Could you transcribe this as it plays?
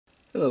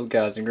Hello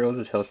guys and girls,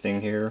 it's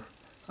Helsting here.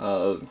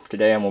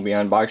 Today I'm going to be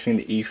unboxing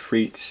the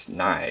Efreet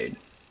Schnied.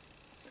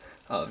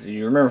 If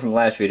you remember from the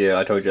last video,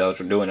 I told you I was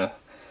doing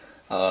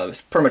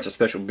it's pretty much a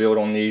special build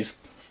on these.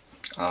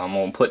 I'm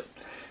going to put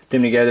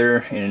them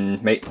together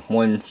and make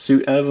one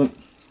suit out of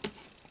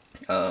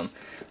them.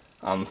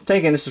 I'm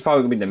thinking this is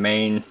probably going to be the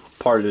main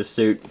part of the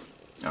suit.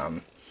 So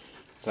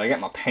I got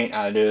my paint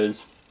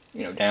ideas,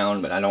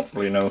 down, but I don't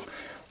really know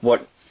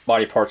what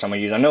body parts I'm going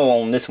to use. I know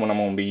on this one I'm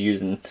going to be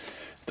using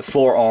the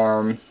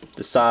forearm,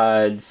 the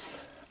sides,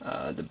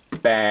 the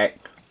back,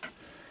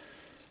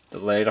 the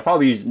legs. I'll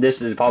probably use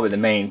this is probably the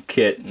main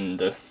kit, and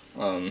the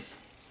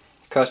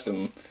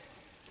custom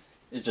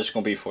is just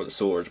going to be for the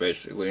swords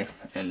basically,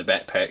 and the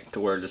backpack to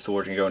where the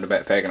swords can go in the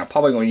backpack. And I'm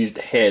probably going to use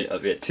the head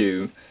of it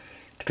too,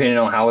 depending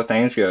on how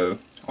things go.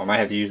 Or I might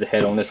have to use the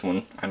head on this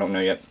one. I don't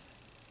know yet.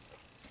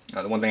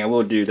 The one thing I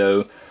will do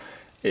though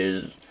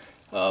is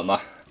my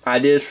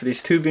ideas for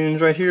these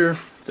tubings right here,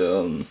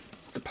 the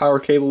power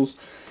cables.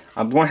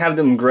 I'm going to have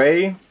them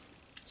gray,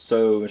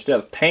 so instead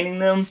of painting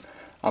them,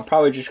 I'm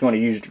probably just going to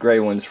use the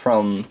gray ones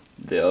from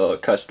the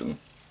custom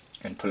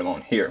and put them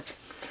on here.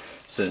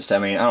 Since, I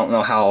don't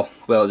know how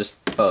well this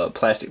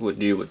plastic would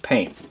do with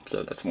paint,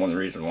 so that's one of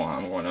the reasons why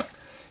I'm going to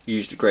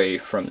use the gray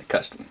from the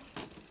custom.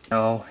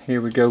 Now,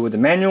 here we go with the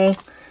manual.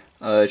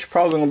 It's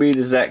probably going to be the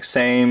exact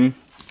same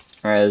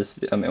as,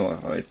 it is going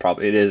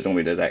to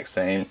be the exact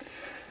same.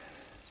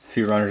 A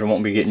few runners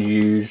won't be getting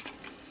used.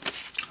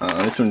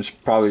 This one's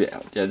probably,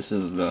 this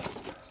is the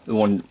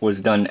one was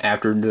done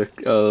after the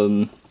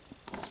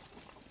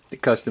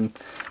custom.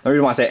 The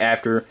reason why I say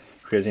after,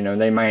 because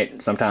they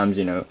might sometimes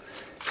in the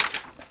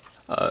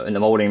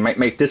molding might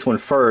make this one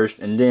first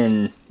and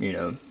then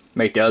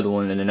make the other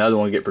one, and another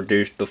one get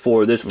produced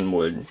before this one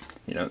would.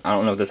 I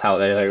don't know if that's how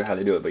they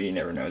do it, but you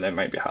never know. That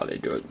might be how they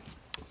do it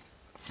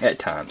at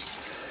times.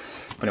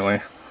 But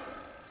anyway,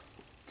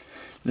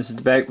 this is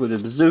the back with the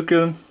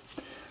bazooka.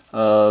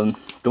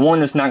 The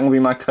one that's not going to be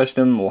my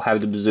custom will have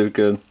the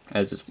bazooka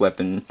as its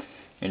weapon,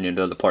 and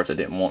the other parts I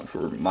didn't want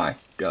for my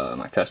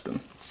my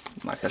custom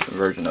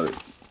version of it.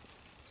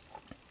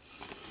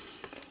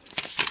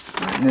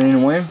 And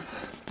anyway,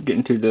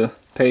 getting to the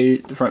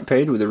front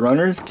page with the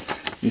runners.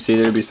 You see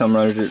there'll be some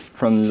runners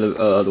from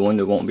the one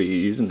that won't be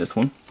using this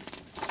one.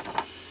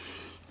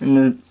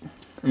 And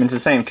it's the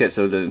same kit,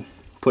 so the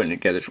putting it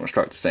together is going to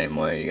start the same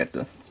way. You got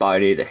the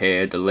body, the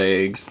head, the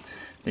legs.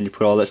 Then you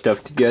put all that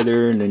stuff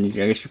together, and then I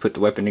guess you put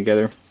the weapon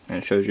together, and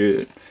it shows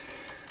you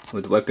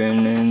with the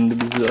weapon and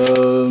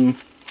the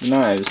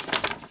knives.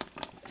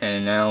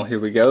 And now here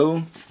we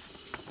go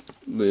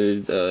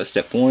with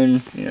step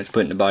one. It's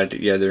putting the body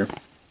together.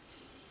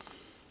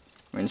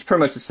 It's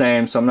pretty much the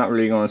same, so I'm not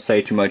really going to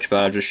say too much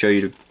about it. I'll just show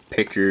you the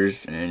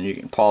pictures, and you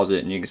can pause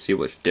it and you can see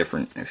what's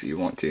different if you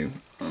want to.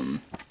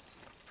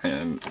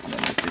 And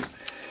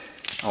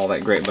all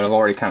that great, but I've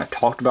already kind of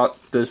talked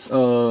about this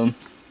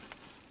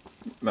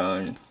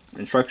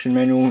instruction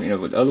manual,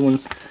 with the other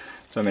ones.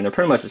 So they're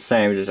pretty much the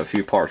same, just a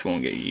few parts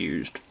won't get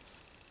used.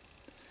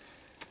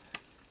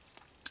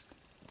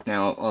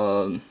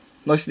 Now,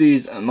 most of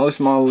these, most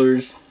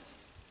modelers,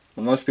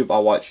 most people I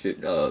watched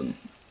it, I'm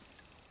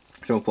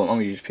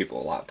gonna use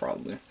people a lot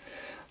probably,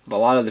 but a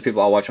lot of the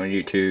people I watch on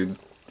YouTube,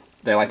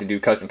 they like to do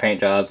custom paint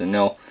jobs, and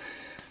they'll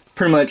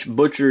pretty much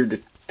butcher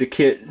the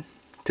kit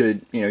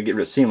to get rid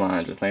of seam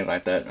lines and things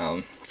like that.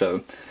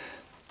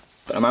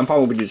 But I'm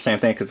probably do the same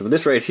thing, because with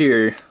this right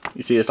here,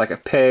 you see it's like a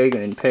peg,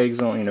 and then pegs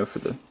on, for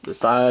the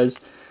thighs.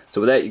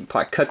 So with that, you can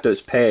probably cut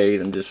those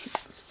pegs and just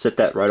set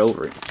that right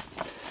over it.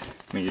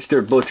 You're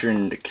still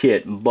butchering the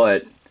kit,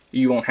 but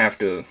you won't have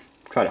to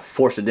try to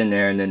force it in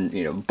there and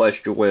then,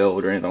 bust your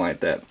weld or anything like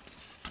that.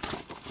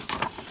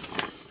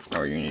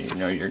 Or,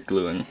 you're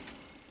gluing.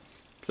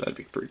 So that'd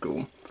be pretty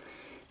cool.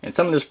 And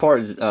some of this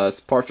parts are,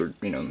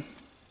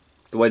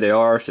 the way they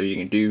are, so you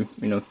can do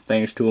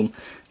things to them,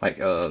 like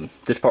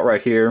this part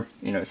right here,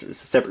 it's a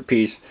separate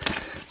piece,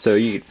 so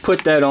you could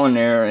put that on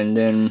there and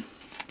then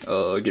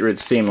get rid of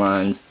the seam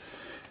lines,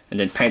 and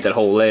then paint that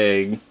whole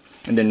leg,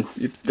 and then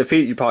the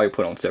feet you probably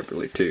put on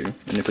separately too,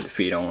 and then put the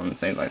feet on and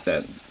things like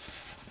that,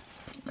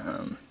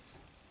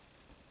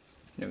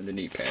 the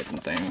knee pads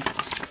and things.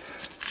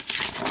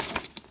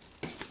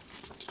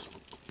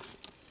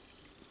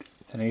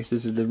 I guess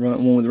this is the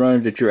one with the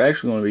runners that you're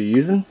actually going to be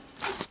using.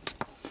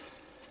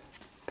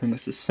 Pretty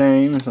much the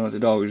same. It's not like the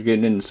dog is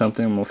getting into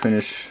something. I'm going to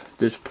finish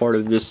this part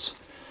of this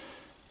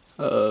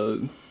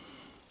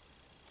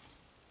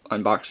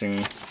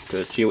unboxing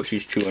to see what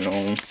she's chewing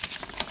on,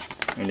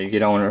 and to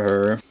get on to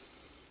her.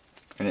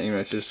 And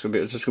it's just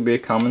going to be a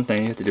common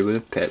thing you have to do with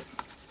a pet.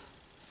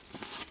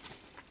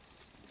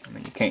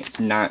 You can't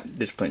not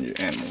discipline your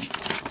animal.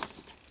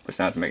 It's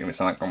not to make me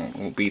sound like I'm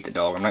going to beat the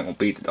dog. I'm not going to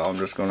beat the dog. I'm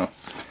just going to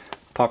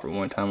pop her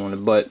one time on the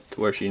butt to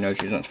where she knows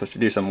she's not supposed to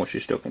do something, but she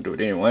still can do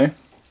it anyway.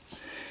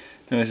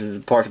 And this is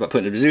the parts about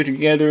putting the bazooka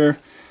together.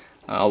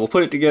 We'll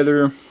put it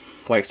together.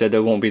 Like I said,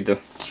 that won't be the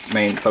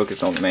main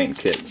focus on the main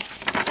kit.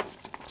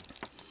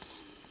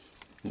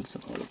 And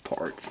some other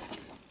parts.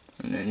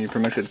 And then you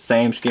pretty much get the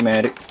same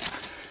schematic.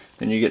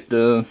 Then you get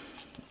the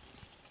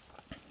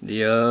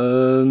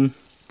the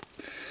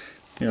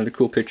you know, the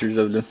cool pictures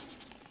of the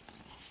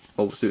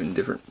mobile suit in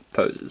different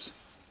poses.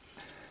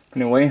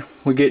 Anyway,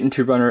 we get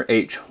into runner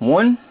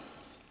H1,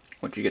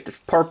 which you get this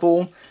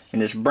purple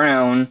and this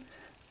brown.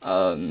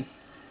 I'm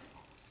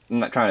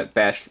not trying to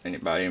bash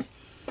anybody,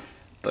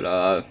 but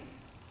I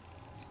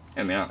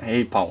mean,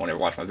 he probably won't ever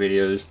watch my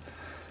videos,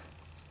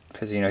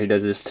 because, you know, he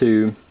does this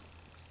too.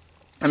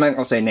 I'm not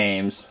gonna say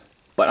names,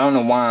 but I don't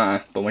know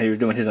why, but when he was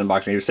doing his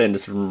unboxing, he was saying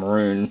this was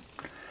maroon.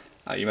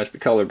 You must be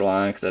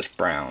colorblind, because that's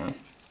brown.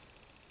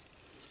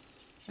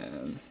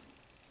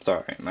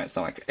 Sorry, it might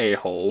sound like an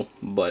a-hole,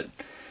 but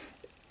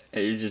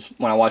it just,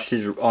 when I watched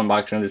his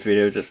unboxing of this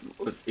video, it just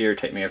was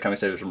irritating me every time he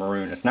said it was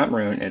maroon. It's not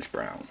maroon, it's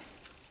brown.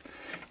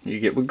 You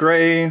get with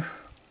gray.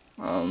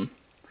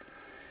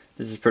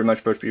 This is pretty much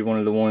supposed to be one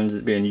of the ones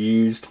that's being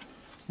used.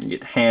 You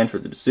get the hand for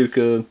the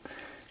bazooka, and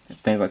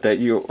things like that.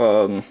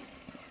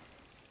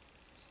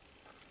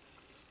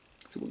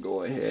 So we'll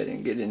go ahead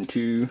and get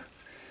into,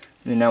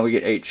 and now we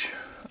get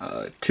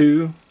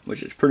H2,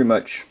 which is pretty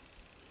much,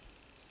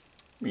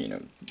 you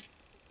know,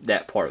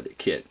 that part of the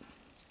kit.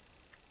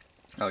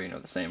 Oh, you know,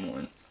 the same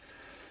one.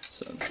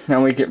 So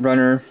now we get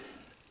runner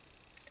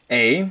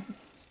A,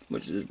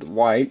 which is the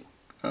white,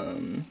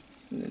 and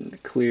then the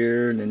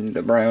clear, and then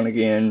the brown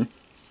again.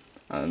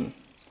 I don't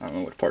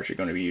know what parts you're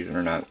going to be using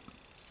or not.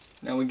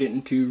 Now we get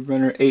into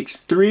runner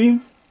H3.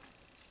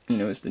 You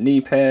know, it's the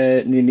knee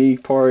pad, the knee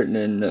part, and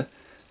then the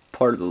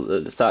part of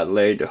the side of the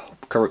leg to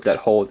cover up that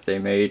hole that they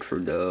made for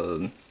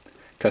the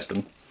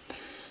custom.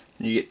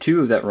 You get 2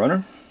 of that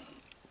runner.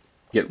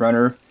 You get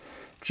runner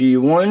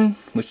G1,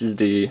 which is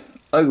the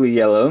ugly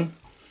yellow.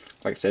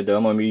 Like I said, though,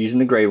 I'm going to be using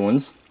the gray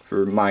ones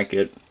for my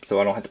kit,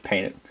 so I don't have to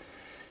paint it.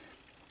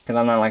 Because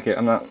I'm not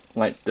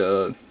like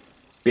the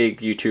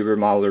big YouTuber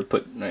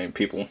modeler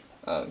people.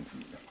 I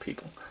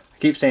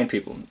keep saying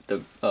people.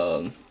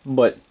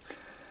 But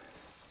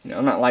you know,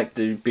 I'm not like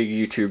the big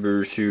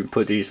YouTubers who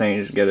put these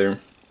things together.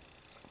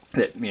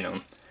 That, you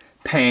know,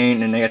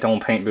 paint, and they got their own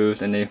paint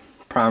booth and they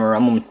primer.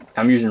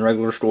 I'm using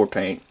regular store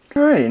paint.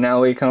 Alright, now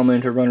we come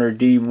into runner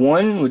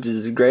D1, which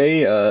is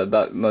gray.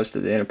 About most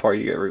of the inner part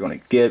you're ever going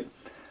to get.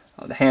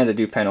 The hands I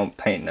do plan on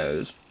painting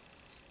those.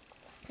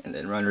 And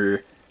then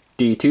runner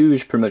D2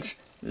 is pretty much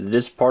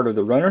this part of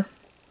the runner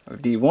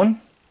of D1.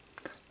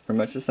 Pretty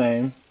much the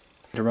same.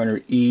 The runner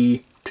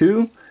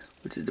E2,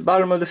 which is the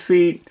bottom of the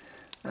feet.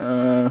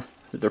 They're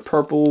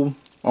purple.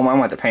 Well, I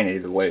might have to paint it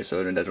either way, so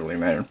it doesn't really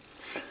matter.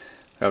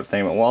 I was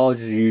thinking about, well, I'll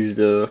just use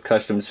the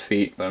customs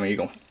feet. But I mean, you're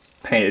gonna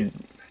paint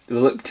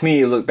it. To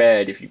me, it look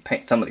bad if you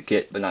paint some of the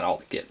kit, but not all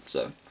the kit.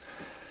 So,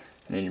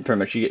 and then pretty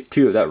much you get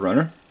 2 of that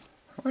runner.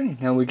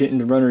 Alright, now we get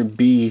into runner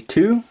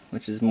B2,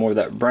 which is more of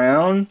that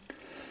brown.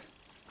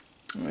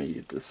 You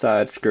get the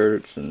side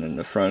skirts and then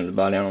the front of the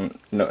body. I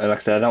don't know, like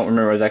I said, I don't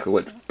remember exactly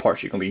what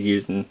parts you're gonna be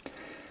using.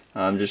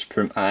 I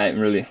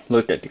haven't really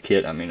looked at the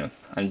kit. I mean,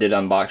 I did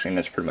unboxing.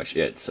 That's pretty much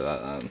it.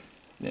 So,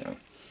 you know,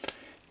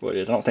 what it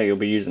is. I don't think you'll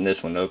be using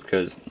this one though,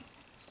 because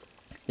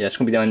yeah, it's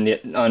gonna be the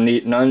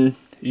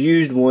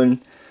unused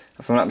one,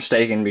 if I'm not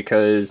mistaken,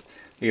 because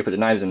you can put the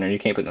knives in there. You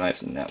can't put the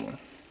knives in that one.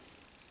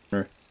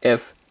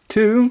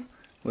 F2,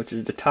 which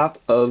is the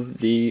top of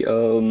the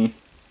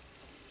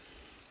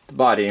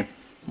body,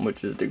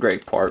 which is the gray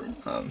part,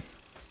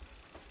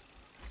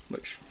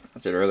 which I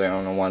said earlier, I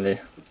don't know why they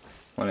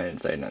didn't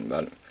say nothing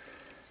about it.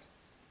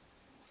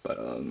 But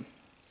you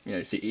know,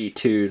 you see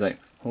E2, like,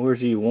 well,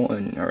 where's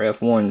E1 or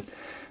F1?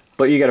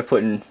 But you got to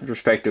put in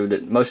perspective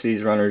that most of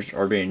these runners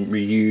are being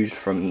reused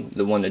from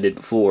the one they did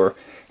before,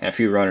 and a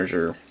few runners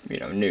are, you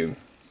know, new.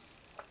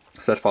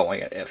 So that's probably why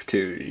you got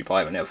F2. You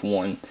probably have an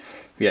F1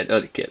 if you had the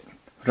other kit.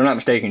 If I'm not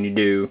mistaken, you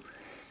do,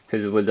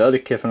 because with the other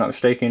kit, if I'm not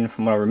mistaken,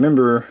 from what I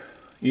remember,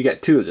 you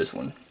got 2 of this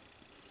one.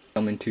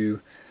 Come into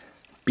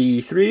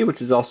B3,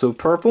 which is also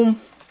purple.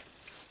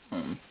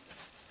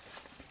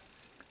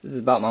 This is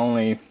about my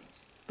only,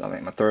 I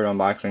think, my 3rd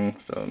unboxing,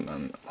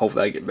 so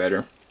hopefully I get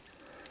better.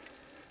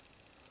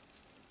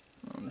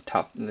 On the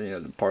top, you know,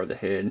 the part of the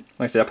head.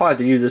 Like I said, I probably have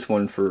to use this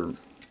one for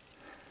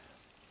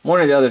one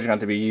or the other. Is going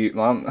to be used.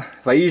 Well,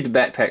 if I use the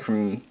backpack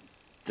from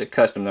the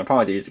custom, I'll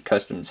probably have to use the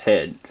custom's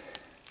head,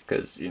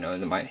 because, you know,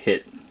 it might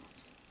hit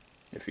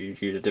if you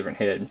use a different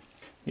head.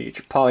 You get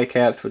your poly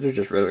caps, but they're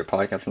just regular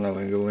poly caps. I'm not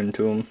going to go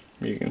into them.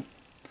 You can.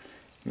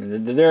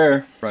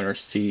 There, runner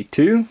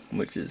C2,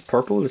 which is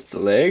purple. It's the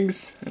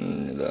legs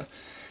and the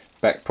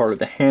back part of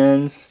the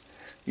hands.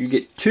 You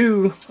get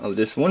 2 of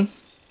this one.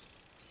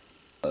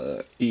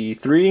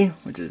 E3,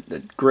 which is the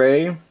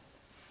gray.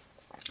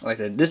 Like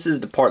I said, this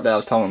is the part that I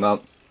was talking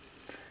about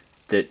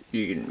that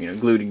you can, you know,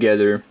 glue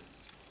together.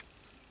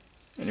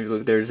 And if you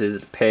look, there's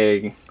the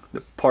peg, the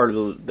part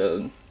of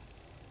the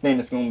thing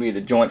that's going to be the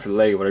joint for the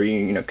leg or whatever. You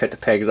can, you know, cut the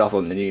pegs off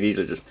of them, and you can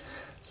easily just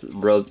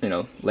rub, you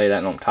know, lay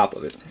that on top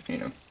of it, you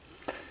know.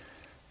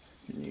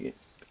 You get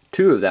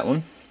 2 of that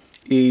one.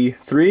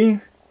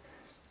 E3.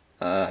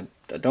 I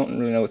don't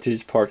really know what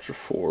these parts are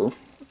for.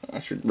 I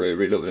should really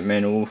read over the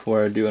manual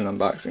before I do an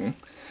unboxing.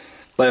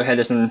 But I've had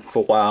this one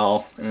for a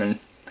while, and then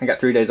I got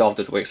 3 days off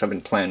this week, so I've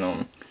been planning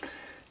on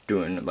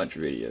doing a bunch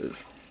of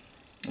videos.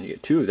 And you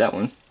get 2 of that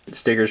one.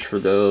 Stickers for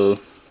the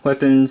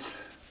weapons,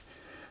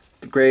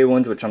 the gray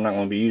ones, which I'm not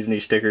going to be using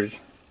these stickers.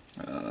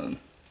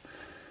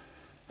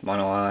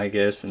 Mono eye, I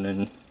guess, and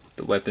then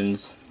the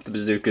weapons, the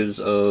bazookas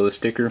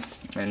sticker.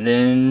 And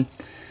then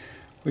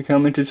we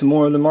come into some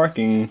more of the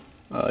marking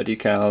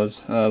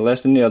decals,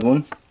 less than the other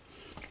one.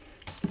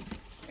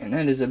 And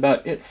that is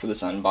about it for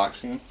this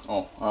unboxing.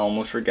 Oh, I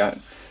almost forgot.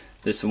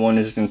 This one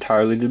is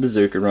entirely the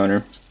bazooka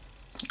runner.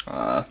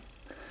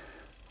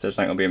 So it's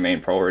not going to be a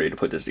main priority to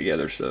put this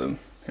together, so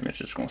it's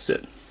just going to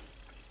sit.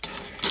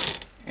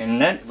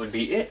 And that would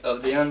be it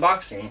of the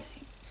unboxing.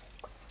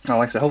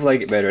 Like I said, hopefully I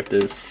get better at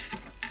this.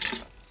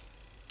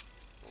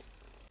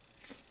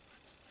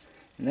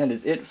 And that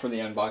is it for the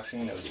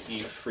unboxing of the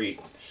Efreet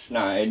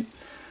Schnied.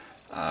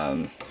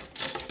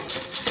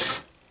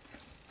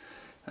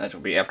 That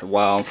will be after a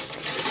while.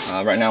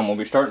 Right now I'm going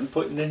to be starting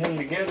putting him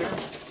together.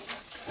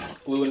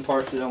 Gluing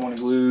parts that I want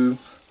to glue.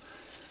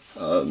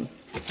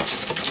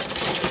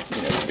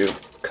 You know, do a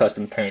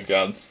custom paint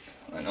job.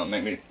 I know,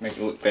 make it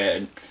look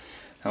bad.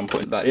 I'm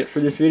putting about it for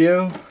this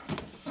video.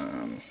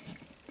 I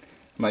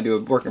might do a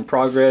work in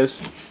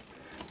progress.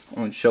 I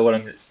want to show what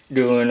I'm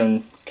doing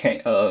and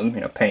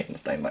you know, paint and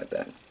things like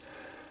that.